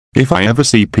If I ever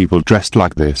see people dressed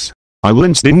like this, I will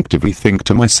instinctively think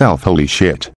to myself, holy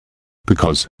shit.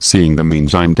 Because, seeing them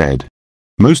means I'm dead.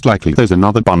 Most likely there's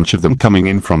another bunch of them coming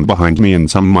in from behind me and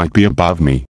some might be above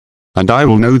me. And I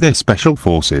will know they're special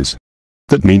forces.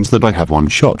 That means that I have one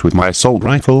shot with my assault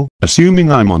rifle,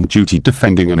 assuming I'm on duty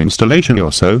defending an installation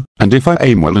or so, and if I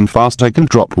aim well and fast I can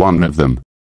drop one of them.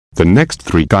 The next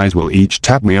 3 guys will each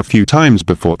tap me a few times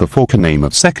before the 4 can aim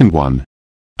a second one.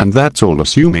 And that's all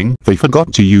assuming they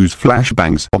forgot to use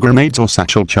flashbangs or grenades or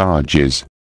satchel charges.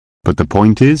 But the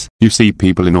point is, you see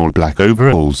people in all black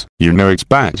overalls, you know it's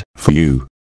bad for you.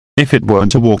 If it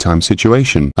weren't a wartime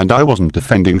situation and I wasn't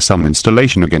defending some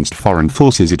installation against foreign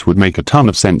forces, it would make a ton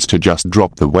of sense to just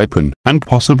drop the weapon and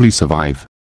possibly survive.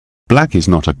 Black is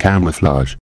not a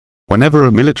camouflage. Whenever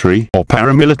a military or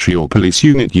paramilitary or police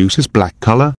unit uses black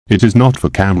color, it is not for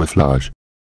camouflage.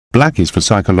 Black is for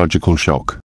psychological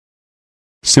shock.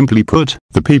 Simply put,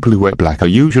 the people who wear black are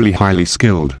usually highly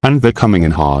skilled and they're coming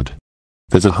in hard.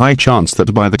 There's a high chance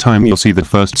that by the time you'll see the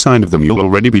first sign of them you'll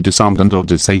already be disarmed and or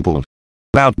disabled.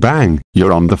 Loud bang,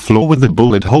 you're on the floor with a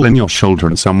bullet hole in your shoulder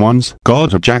and someone's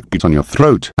got a jackboot on your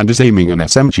throat and is aiming an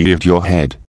SMG at your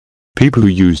head. People who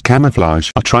use camouflage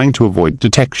are trying to avoid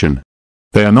detection.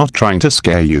 They are not trying to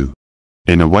scare you.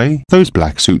 In a way, those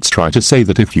black suits try to say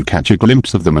that if you catch a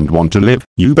glimpse of them and want to live,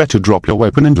 you better drop your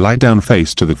weapon and lie down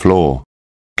face to the floor.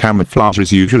 Camouflage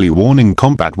is usually warning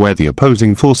combat where the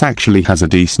opposing force actually has a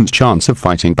decent chance of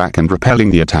fighting back and repelling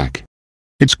the attack.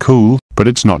 It's cool, but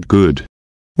it's not good.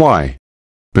 Why?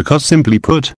 Because simply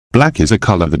put, black is a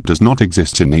color that does not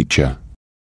exist in nature.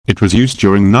 It was used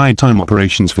during nighttime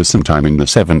operations for some time in the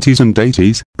 70s and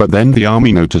 80s, but then the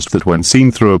army noticed that when seen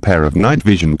through a pair of night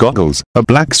vision goggles, a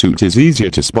black suit is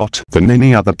easier to spot than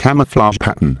any other camouflage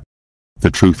pattern. The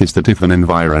truth is that if an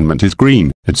environment is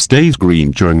green, it stays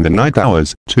green during the night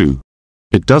hours, too.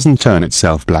 It doesn't turn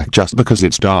itself black just because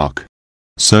it's dark.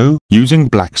 So, using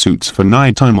black suits for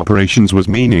nighttime operations was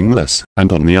meaningless,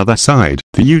 and on the other side,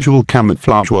 the usual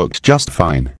camouflage worked just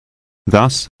fine.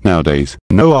 Thus, nowadays,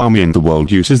 no army in the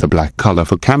world uses the black color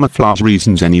for camouflage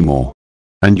reasons anymore.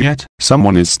 And yet,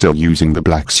 someone is still using the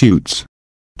black suits.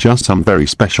 Just some very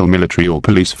special military or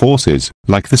police forces,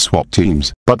 like the SWAT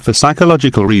teams, but for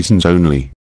psychological reasons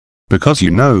only. Because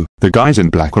the guys in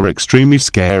black are extremely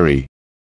scary.